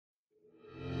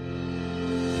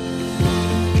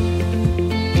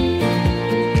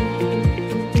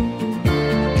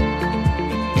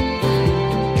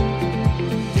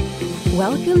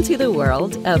Welcome to the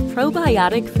world of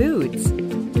probiotic foods.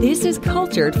 This is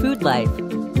Cultured Food Life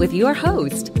with your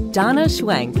host, Donna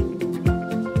Schwenk.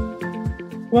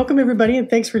 Welcome, everybody, and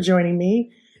thanks for joining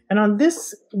me. And on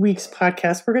this week's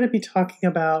podcast, we're going to be talking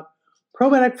about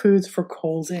probiotic foods for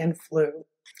colds and flu.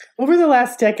 Over the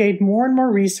last decade, more and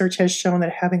more research has shown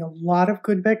that having a lot of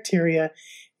good bacteria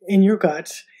in your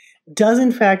gut does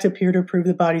in fact appear to improve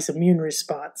the body's immune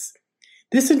response.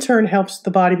 This in turn helps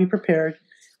the body be prepared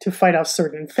to fight off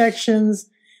certain infections,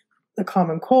 the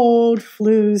common cold,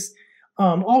 flus,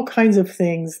 all kinds of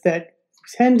things that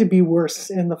tend to be worse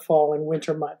in the fall and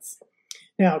winter months.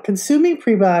 Now, consuming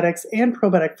prebiotics and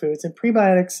probiotic foods, and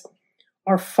prebiotics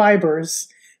are fibers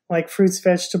like fruits,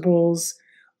 vegetables,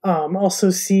 also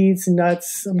seeds,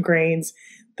 nuts, some grains.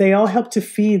 They all help to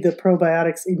feed the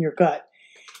probiotics in your gut.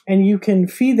 And you can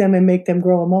feed them and make them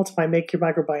grow and multiply, make your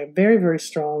microbiome very, very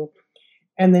strong.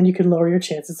 And then you can lower your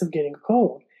chances of getting a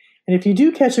cold. And if you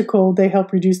do catch a cold, they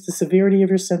help reduce the severity of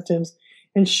your symptoms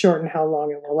and shorten how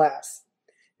long it will last.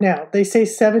 Now, they say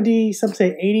 70, some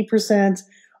say 80%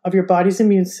 of your body's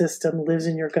immune system lives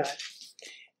in your gut.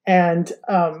 And,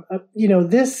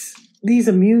 these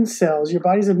immune cells, your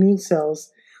body's immune cells,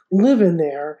 live in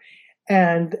there.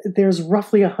 And there's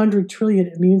roughly 100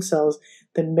 trillion immune cells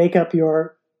that make up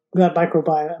your gut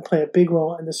microbiome and play a big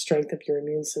role in the strength of your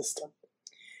immune system.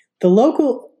 The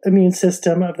local immune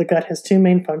system of the gut has two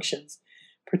main functions: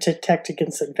 protect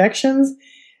against infections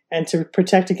and to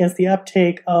protect against the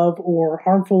uptake of or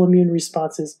harmful immune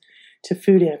responses to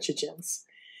food antigens.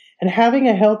 And having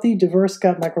a healthy, diverse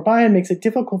gut microbiome makes it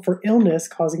difficult for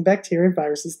illness-causing bacteria and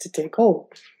viruses to take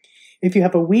hold. If you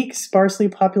have a weak, sparsely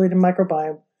populated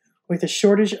microbiome with a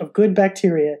shortage of good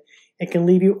bacteria, it can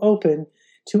leave you open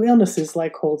to illnesses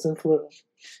like colds and flu.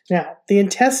 Now, the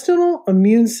intestinal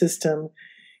immune system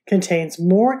contains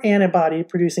more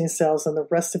antibody-producing cells than the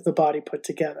rest of the body put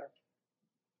together.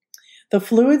 The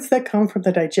fluids that come from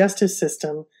the digestive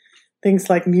system, things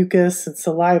like mucus and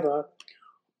saliva,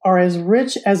 are as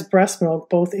rich as breast milk,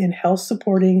 both in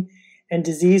health-supporting and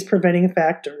disease-preventing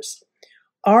factors.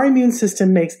 Our immune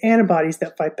system makes antibodies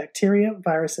that fight bacteria,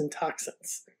 virus, and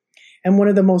toxins. And one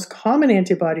of the most common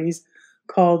antibodies,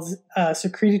 called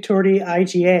secretory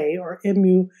IgA, or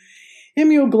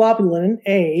immunoglobulin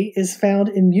A, is found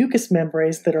in mucous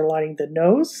membranes that are lining the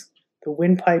nose, the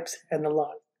windpipes, and the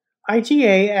lung.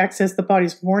 IgA acts as the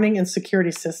body's warning and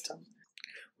security system.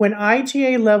 When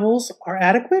IgA levels are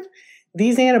adequate,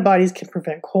 these antibodies can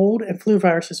prevent cold and flu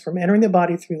viruses from entering the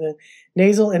body through the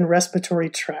nasal and respiratory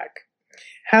tract.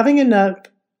 Having enough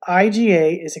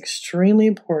IgA is extremely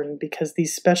important because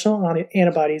these special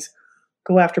antibodies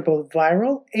go after both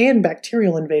viral and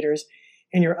bacterial invaders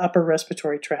in your upper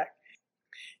respiratory tract,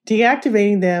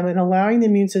 deactivating them and allowing the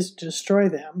immune system to destroy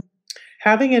them.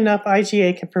 Having enough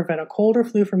IgA can prevent a cold or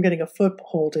flu from getting a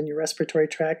foothold in your respiratory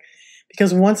tract,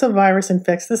 because once a virus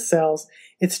infects the cells,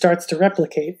 it starts to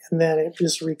replicate, and then it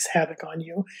just wreaks havoc on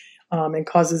you and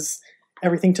causes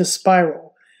everything to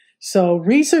spiral. So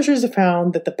researchers have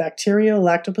found that the bacteria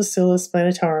Lactobacillus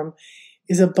plantarum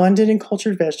is abundant in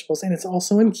cultured vegetables, and it's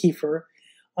also in kefir,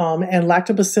 and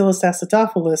Lactobacillus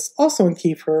acidophilus also in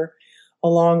kefir,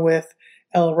 along with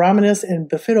L-rhamnosus and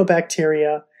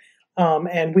bifidobacteria,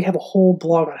 and we have a whole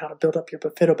blog on how to build up your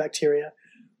bifidobacteria,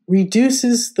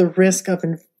 reduces the risk of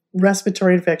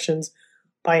respiratory infections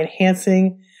by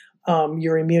enhancing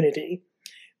your immunity.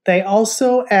 They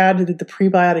also added the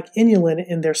prebiotic inulin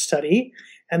in their study,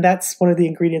 and that's one of the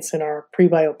ingredients in our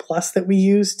Prebio Plus that we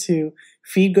use to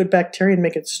feed good bacteria and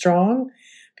make it strong,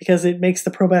 because it makes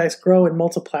the probiotics grow and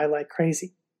multiply like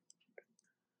crazy.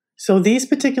 So these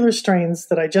particular strains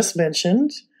that I just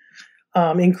mentioned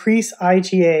increase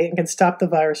IgA and can stop the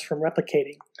virus from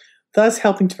replicating, thus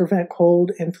helping to prevent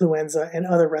cold, influenza, and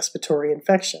other respiratory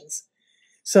infections.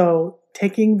 So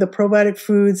taking the probiotic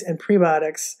foods and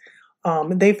prebiotics,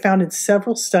 they found in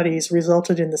several studies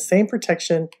resulted in the same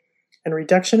protection and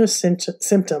reduction of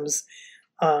symptoms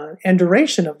and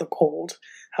duration of the cold,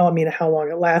 how long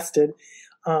it lasted,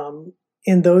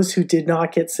 in those who did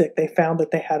not get sick. They found that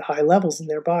they had high levels in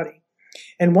their body.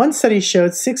 And one study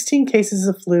showed 16 cases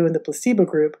of flu in the placebo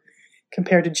group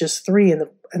compared to just 3 in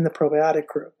the probiotic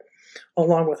group,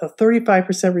 along with a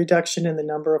 35% reduction in the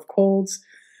number of colds,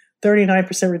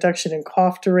 39% reduction in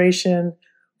cough duration,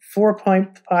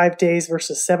 4.5 days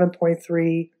versus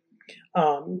 7.3,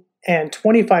 and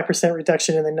 25%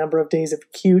 reduction in the number of days of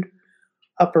acute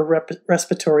upper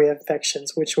respiratory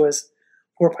infections, which was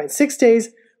 4.6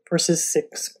 days versus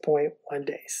 6.1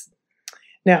 days.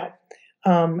 Now,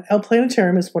 L.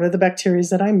 plantarum is one of the bacteria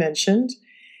that I mentioned,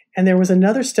 and there was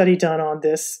another study done on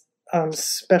this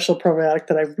special probiotic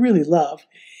that I really love,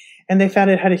 And they found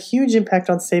it had a huge impact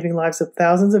on saving lives of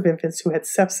thousands of infants who had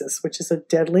sepsis, which is a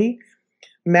deadly,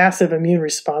 massive immune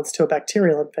response to a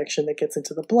bacterial infection that gets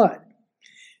into the blood.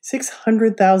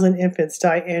 600,000 infants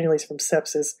die annually from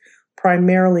sepsis,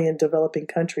 primarily in developing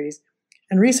countries,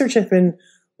 and research has been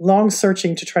long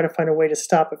searching to try to find a way to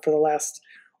stop it for the last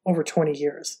over 20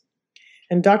 years.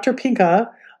 And Dr.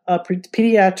 Pinka, a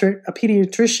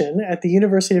pediatrician at the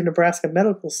University of Nebraska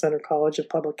Medical Center College of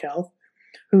Public Health,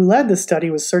 who led the study,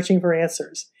 was searching for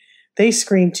answers. They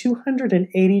screened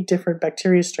 280 different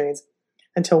bacteria strains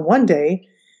until one day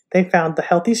they found the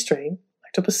healthy strain,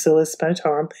 Lactobacillus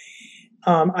spinatorum,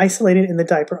 isolated in the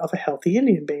diaper of a healthy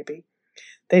Indian baby.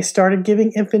 They started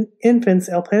giving infants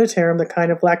L. plantarum, the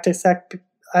kind of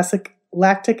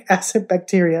lactic acid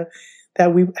bacteria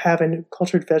that we have in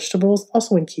cultured vegetables,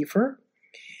 also in kefir.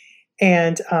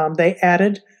 And they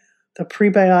added the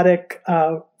prebiotic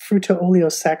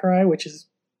fructooleosaccharide, which is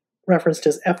referenced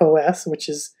as FOS, which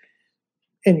is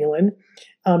inulin,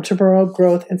 to promote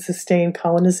growth and sustain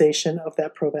colonization of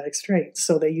that probiotic strain.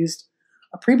 So they used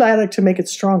a prebiotic to make it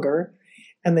stronger,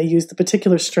 and they used the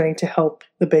particular strain to help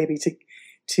the baby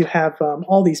to have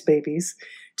all these babies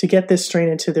to get this strain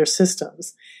into their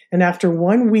systems. And after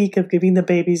 1 week of giving the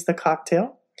babies the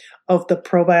cocktail of the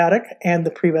probiotic and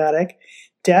the prebiotic,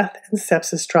 death and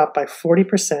sepsis dropped by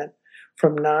 40%,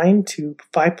 from 9 to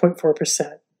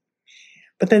 5.4%.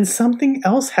 But then something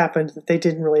else happened that they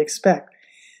didn't really expect.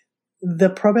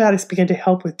 The probiotics began to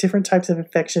help with different types of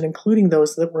infection, including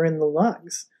those that were in the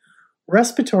lungs.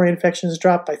 Respiratory infections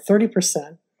dropped by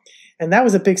 30%, and that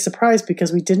was a big surprise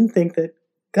because we didn't think that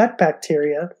gut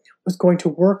bacteria was going to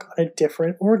work on a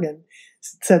different organ,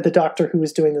 said the doctor who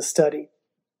was doing the study.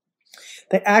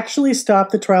 They actually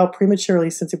stopped the trial prematurely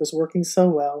since it was working so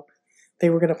well. They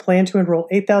were going to plan to enroll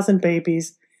 8,000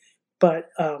 babies, but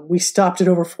we stopped at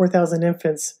over 4,000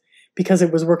 infants because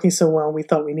it was working so well, and we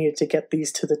thought we needed to get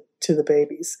these to the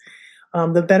babies.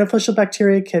 The beneficial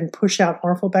bacteria can push out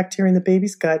harmful bacteria in the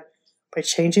baby's gut by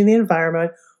changing the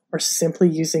environment or simply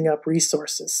using up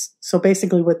resources. So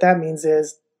basically what that means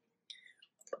is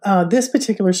this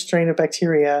particular strain of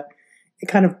bacteria, it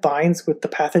kind of binds with the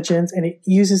pathogens, and it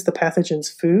uses the pathogen's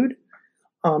food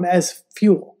as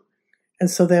fuel. And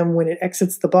so then when it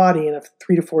exits the body in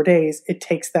 3 to 4 days, it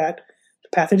takes the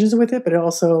pathogens with it, but it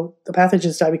also, the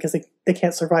pathogens die because they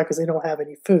can't survive because they don't have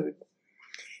any food.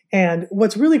 And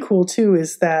what's really cool too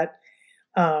is that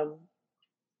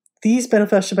these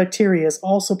beneficial bacteria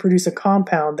also produce a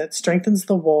compound that strengthens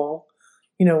the wall,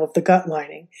 of the gut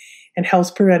lining, and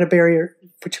helps prevent a barrier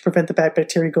to prevent the bad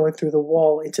bacteria going through the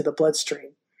wall into the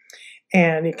bloodstream.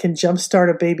 And it can jumpstart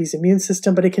a baby's immune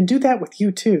system, but it can do that with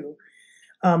you too.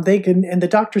 And the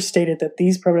doctor stated that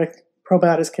these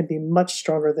probiotics can be much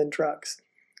stronger than drugs.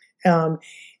 And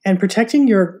protecting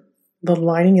the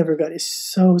lining of your gut is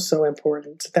so, so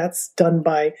important. That's done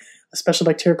by a special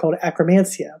bacteria called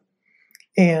Akkermansia.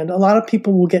 And a lot of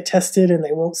people will get tested and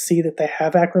they won't see that they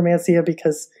have Akkermansia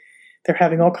because they're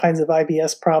having all kinds of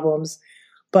IBS problems.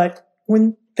 But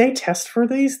when they test for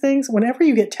these things, whenever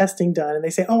you get testing done and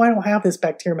they say, oh, I don't have this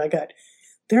bacteria in my gut,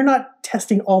 they're not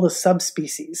testing all the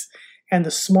subspecies and the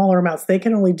smaller amounts. They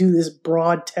can only do this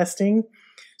broad testing.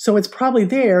 So it's probably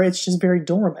there. It's just very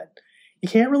dormant. You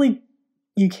can't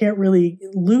really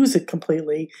lose it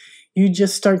completely. You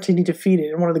just start to need to feed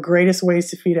it. And one of the greatest ways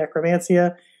to feed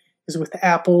Akkermansia is with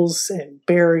apples and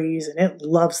berries, and it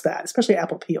loves that, especially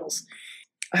apple peels.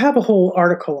 I have a whole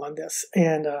article on this,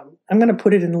 and I'm going to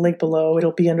put it in the link below.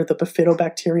 It'll be under the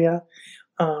bifidobacteria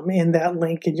in that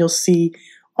link, and you'll see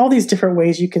all these different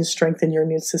ways you can strengthen your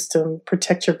immune system,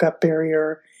 protect your gut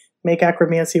barrier, make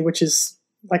Akkermansia, which is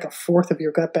like 1/4 of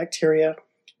your gut bacteria,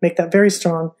 make that very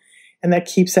strong, and that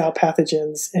keeps out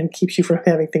pathogens and keeps you from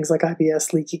having things like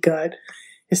IBS, leaky gut,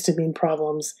 histamine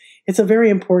problems. It's a very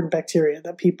important bacteria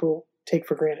that people take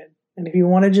for granted. And if you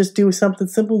want to just do something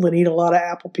simple, then eat a lot of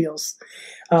apple peels.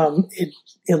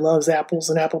 It loves apples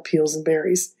and apple peels and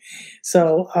berries.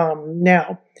 So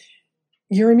now,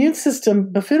 your immune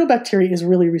system, bifidobacteria is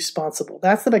really responsible.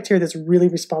 That's the bacteria that's really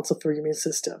responsible for your immune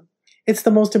system. It's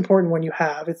the most important one you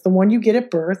have. It's the one you get at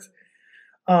birth,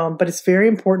 but it's very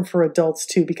important for adults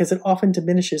too because it often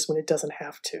diminishes when it doesn't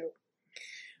have to.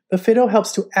 Bifido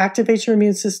helps to activate your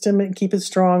immune system and keep it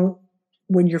strong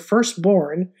when you're first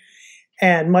born,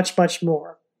 and much, much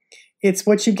more. It's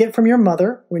what you get from your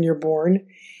mother when you're born,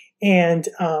 and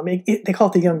they call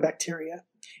it the young bacteria.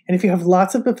 And if you have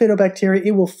lots of bifidobacteria,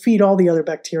 it will feed all the other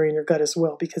bacteria in your gut as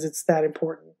well because it's that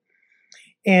important.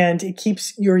 And it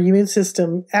keeps your immune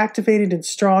system activated and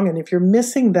strong, and if you're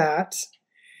missing that,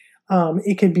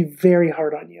 it can be very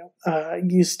hard on you.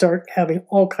 You start having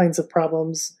all kinds of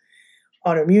problems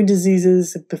autoimmune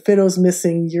diseases. If bifido's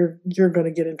missing, you're going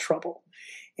to get in trouble.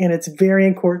 And it's very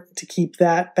important to keep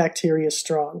that bacteria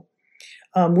strong.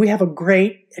 We have a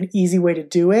great and easy way to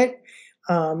do it.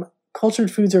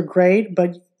 Cultured foods are great,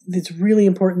 but it's really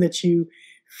important that you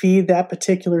feed that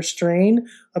particular strain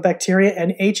of bacteria,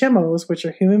 and HMOs, which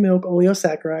are human milk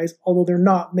oligosaccharides, although they're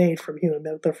not made from human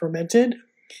milk, they're fermented,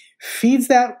 feeds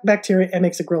that bacteria and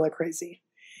makes it grow like crazy.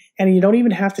 And you don't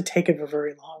even have to take it for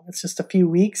very long. It's just a few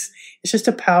weeks. It's just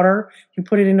a powder. We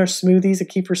put it in our smoothies, a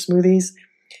kefir smoothies,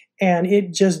 and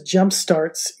it just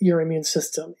jumpstarts your immune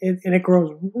system. And it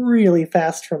grows really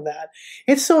fast from that.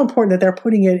 It's so important that they're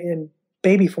putting it in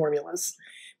baby formulas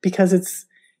because it's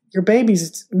your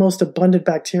baby's most abundant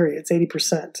bacteria. It's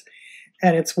 80%.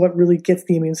 And it's what really gets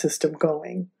the immune system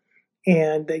going.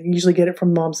 And they usually get it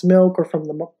from mom's milk or from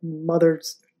the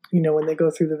mother's, when they go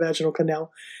through the vaginal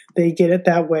canal. They get it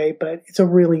that way, but it's a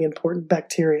really important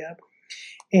bacteria.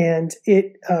 And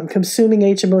consuming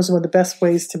HMOs is one of the best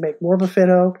ways to make more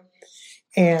bifido.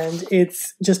 And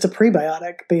it's just a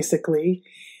prebiotic, basically.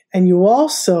 And you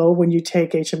also, when you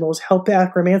take HMOs, help the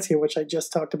Akkermansia, which I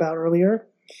just talked about earlier.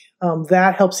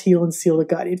 That helps heal and seal the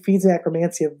gut. It feeds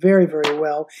Akkermansia very, very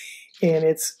well. And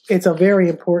it's a very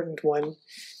important one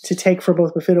to take for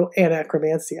both bifido and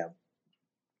Akkermansia.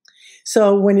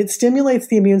 So when it stimulates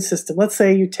the immune system, let's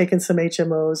say you're taking some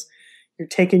HMOs, you're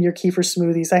taking your kefir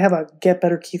smoothies. I have a Get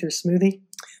Better Kefir smoothie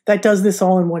that does this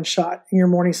all in one shot in your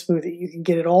morning smoothie. You can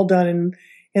get it all done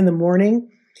in the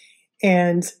morning.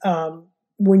 And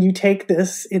when you take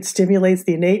this, it stimulates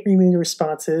the innate immune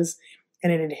responses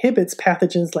and it inhibits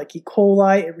pathogens like E.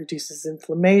 coli. It reduces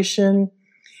inflammation.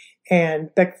 And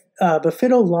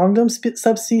Bifido longum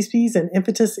subspecies and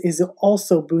impetus is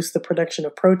also boosts the production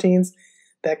of proteins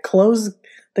that close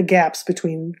the gaps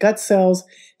between gut cells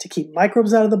to keep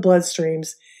microbes out of the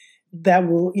bloodstreams. That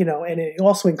will, and it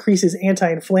also increases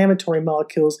anti-inflammatory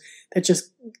molecules that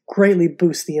just greatly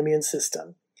boost the immune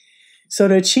system. So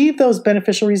to achieve those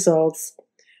beneficial results,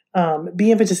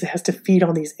 B. impetus has to feed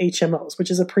on these HMOs,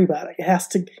 which is a prebiotic. It has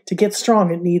to get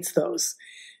strong. It needs those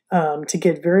to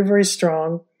get very, very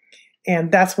strong.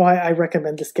 And that's why I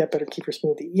recommend this Get Better Kefir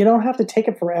smoothie. You don't have to take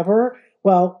it forever.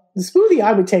 Well, the smoothie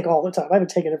I would take all the time. I've been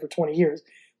taking it for 20 years.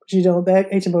 But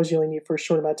that HMOs you only need for a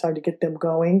short amount of time to get them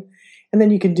going. And then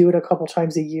you can do it a couple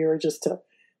times a year just to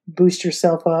boost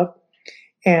yourself up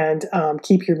and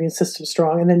keep your immune system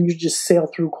strong. And then you just sail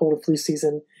through cold and flu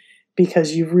season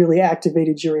because you've really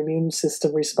activated your immune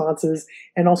system responses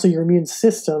and also your immune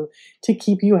system to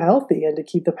keep you healthy and to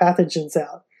keep the pathogens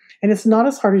out. And it's not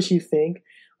as hard as you think.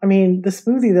 I mean, the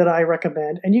smoothie that I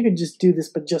recommend, and you can just do this,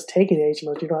 but just taking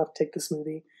HMOs, you don't have to take the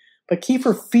smoothie. But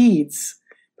kefir feeds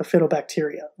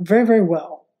bifidobacteria very, very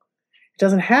well. It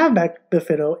doesn't have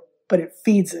bifido, but it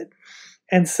feeds it.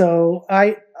 And so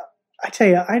I tell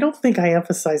you, I don't think I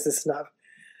emphasize this enough.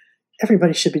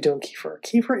 Everybody should be doing kefir.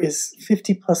 Kefir is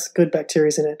 50 plus good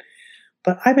bacteria in it.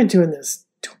 But I've been doing this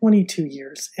 22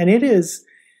 years. And it is,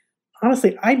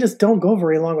 honestly, I just don't go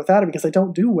very long without it because I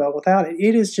don't do well without it.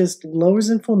 It is just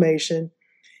lowers inflammation.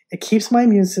 It keeps my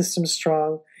immune system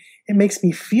strong. It makes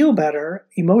me feel better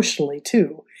emotionally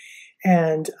too.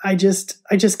 And I just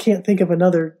can't think of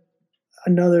another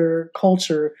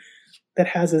culture that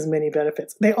has as many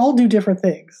benefits. They all do different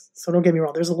things. So don't get me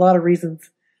wrong. There's a lot of reasons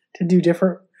to do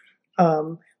different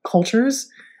cultures.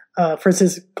 For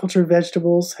instance, cultured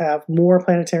vegetables have more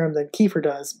planetarium than kefir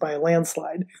does by a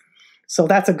landslide. So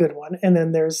that's a good one. And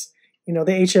then there's, the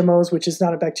HMOs, which is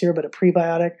not a bacteria, but a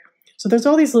prebiotic. So there's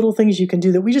all these little things you can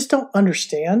do that we just don't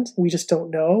understand. We just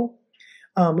don't know.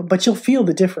 But you'll feel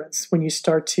the difference when you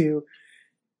start to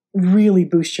really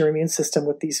boost your immune system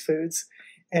with these foods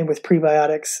and with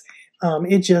prebiotics.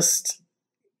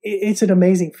 It's an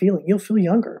amazing feeling. You'll feel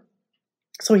younger.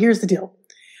 So here's the deal.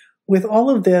 With all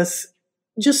of this,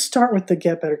 just start with the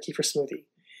Get Better Kefir smoothie.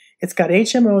 It's got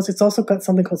HMOs. It's also got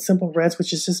something called Simple Reds,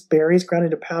 which is just berries ground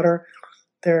into powder.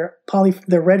 They're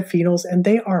red phenols, and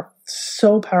they are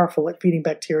so powerful at feeding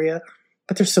bacteria,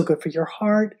 but they're so good for your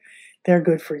heart. They're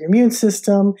good for your immune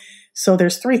system. So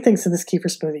there's 3 things in this kefir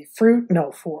smoothie.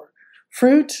 4.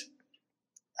 Fruit,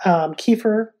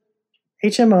 kefir,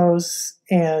 HMOs,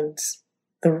 and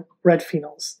the red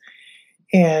phenols.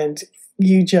 And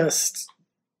you just,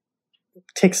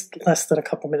 takes less than a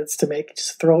couple minutes to make.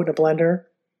 Just throw it in a blender.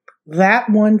 That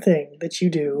one thing that you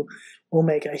do will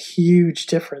make a huge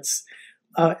difference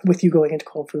with you going into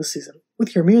cold flu season.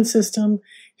 With your immune system,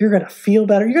 you're going to feel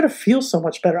better. You're going to feel so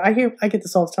much better. I get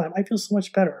this all the time. I feel so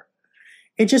much better.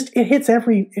 It hits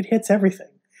everything.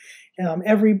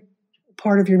 Every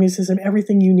part of your immune system,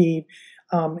 everything you need.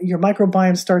 Your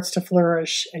microbiome starts to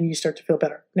flourish and you start to feel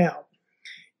better. Now,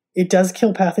 It does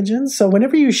kill pathogens. So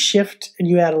whenever you shift and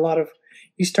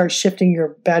you start shifting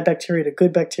your bad bacteria to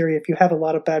good bacteria, if you have a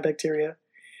lot of bad bacteria,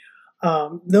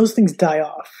 those things die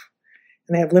off.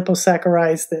 And they have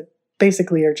liposaccharides that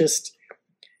basically are just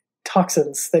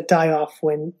toxins that die off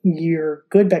when your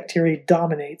good bacteria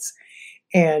dominates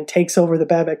and takes over the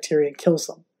bad bacteria and kills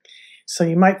them. So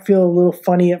you might feel a little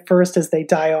funny at first as they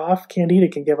die off. Candida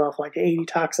can give off like 80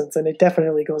 toxins, and it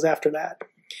definitely goes after that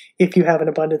if you have an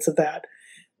abundance of that.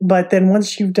 But then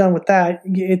once you've done with that,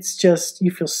 it's just,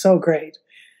 you feel so great.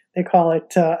 They call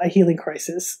it a healing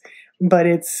crisis. But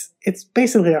it's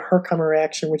basically a Herkomer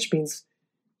reaction, which means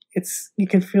you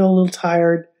can feel a little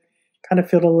tired, kind of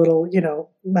feel a little,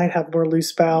 might have more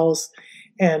loose bowels,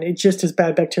 and it just as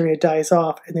bad bacteria dies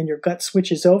off, and then your gut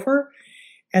switches over,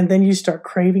 and then you start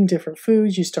craving different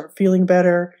foods, you start feeling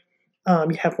better,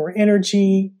 you have more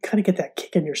energy, kind of get that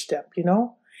kick in your step,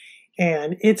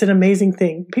 and it's an amazing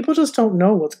thing. People just don't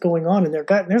know what's going on in their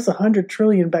gut, and there's 100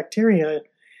 trillion bacteria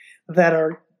that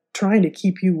are trying to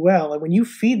keep you well, and when you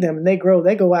feed them and they grow,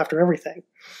 they go after everything.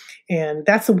 And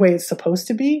that's the way it's supposed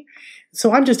to be.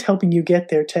 So I'm just helping you get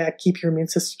there to keep your immune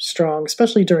system strong,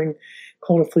 especially during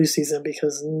cold and flu season,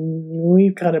 because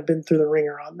we've kind of been through the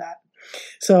ringer on that.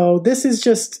 So this is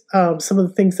just some of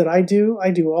the things that I do.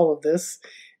 I do all of this.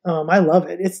 I love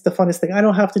it. It's the funnest thing. I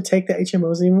don't have to take the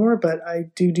HMOs anymore, but I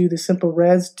do the simple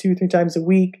reds 2-3 times a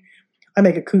week. I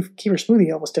make a kefir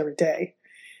smoothie almost every day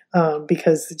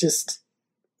because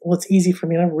it's easy for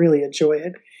me and I really enjoy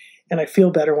it. And I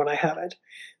feel better when I have it.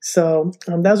 So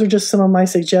those are just some of my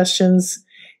suggestions.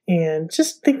 And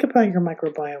just think about your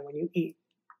microbiome when you eat.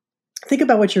 Think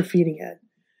about what you're feeding it.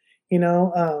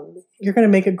 You're going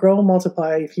to make it grow and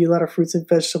multiply if you eat a lot of fruits and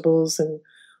vegetables and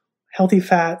healthy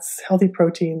fats, healthy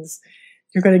proteins.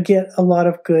 You're going to get a lot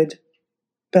of good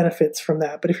benefits from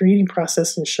that. But if you're eating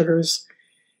processed and sugars,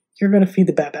 you're going to feed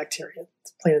the bad bacteria.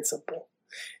 It's plain and simple.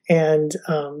 And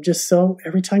just so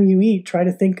every time you eat, try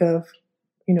to think of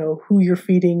who you're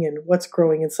feeding and what's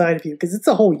growing inside of you, because it's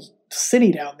a whole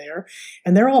city down there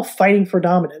and they're all fighting for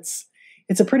dominance.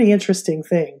 It's a pretty interesting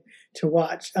thing to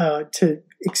watch, to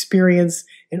experience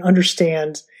and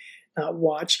understand. Not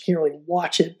watch, you can't really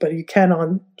watch it, but you can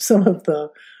on some of the,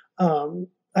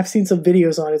 I've seen some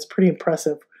videos on it. It's pretty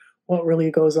impressive what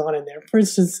really goes on in there. For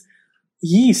instance,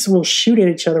 yeast will shoot at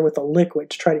each other with a liquid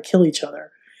to try to kill each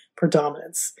other for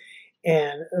dominance.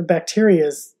 And bacteria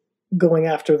is going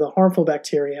after the harmful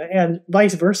bacteria, and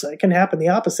vice versa. It can happen the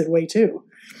opposite way too.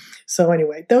 So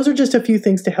anyway, those are just a few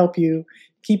things to help you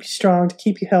keep you strong, to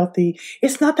keep you healthy.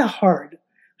 It's not that hard.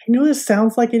 I know this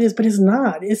sounds like it is, but it's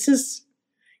not. It's just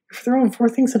you're throwing 4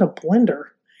 things in a blender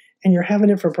and you're having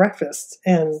it for breakfast.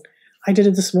 And I did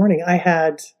it this morning. I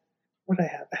had I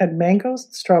had mangoes,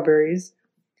 strawberries.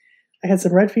 I had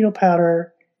some red fennel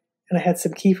powder, and I had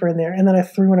some kefir in there. And then I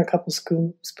threw in a couple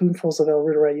spoonfuls of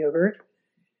Elrudera yogurt.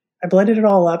 I blended it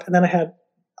all up, and then I had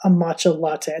a matcha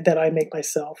latte that I make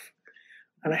myself.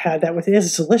 And I had that with it.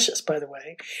 It's delicious, by the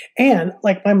way. And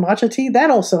like my matcha tea, that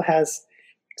also has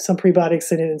some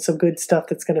prebiotics in it and some good stuff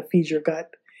that's going to feed your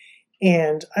gut.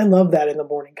 And I love that in the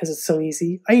morning because it's so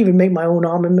easy. I even make my own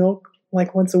almond milk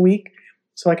like once a week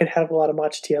so I can have a lot of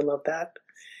matcha tea. I love that.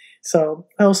 So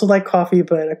I also like coffee,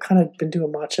 but I've kind of been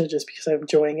doing matcha just because I'm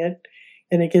enjoying it.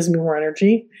 And it gives me more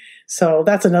energy. So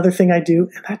that's another thing I do,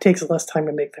 and that takes less time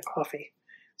to make the coffee.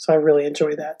 So I really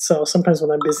enjoy that. So sometimes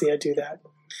when I'm busy, I do that.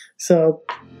 So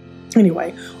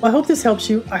anyway, well, I hope this helps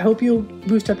you. I hope you'll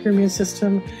boost up your immune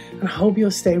system, and I hope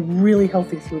you'll stay really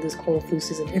healthy through this cold flu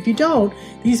season. If you don't,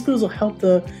 these foods will help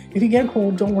if you get a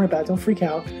cold, don't worry about it. Don't freak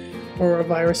out, or a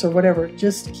virus or whatever.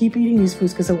 Just keep eating these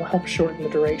foods because it will help shorten the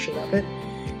duration of it.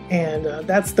 And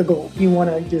that's the goal. You want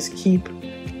to just keep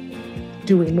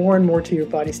doing more and more till your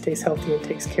body stays healthy and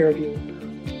takes care of you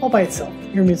all by itself.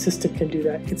 Your immune system can do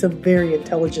that. It's a very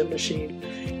intelligent machine.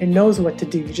 It knows what to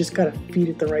do. You just got to feed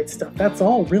it the right stuff. That's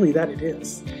all really that it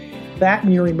is. That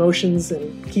and your emotions,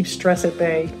 and keep stress at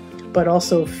bay, but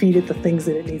also feed it the things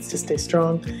that it needs to stay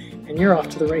strong, and you're off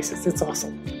to the races. It's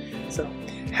awesome. So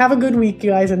have a good week,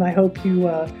 guys, and I hope you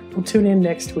will tune in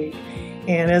next week.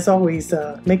 And as always,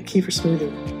 make a kefir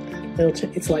smoothie.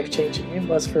 It's life-changing. It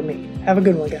was for me. Have a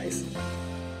good one, guys.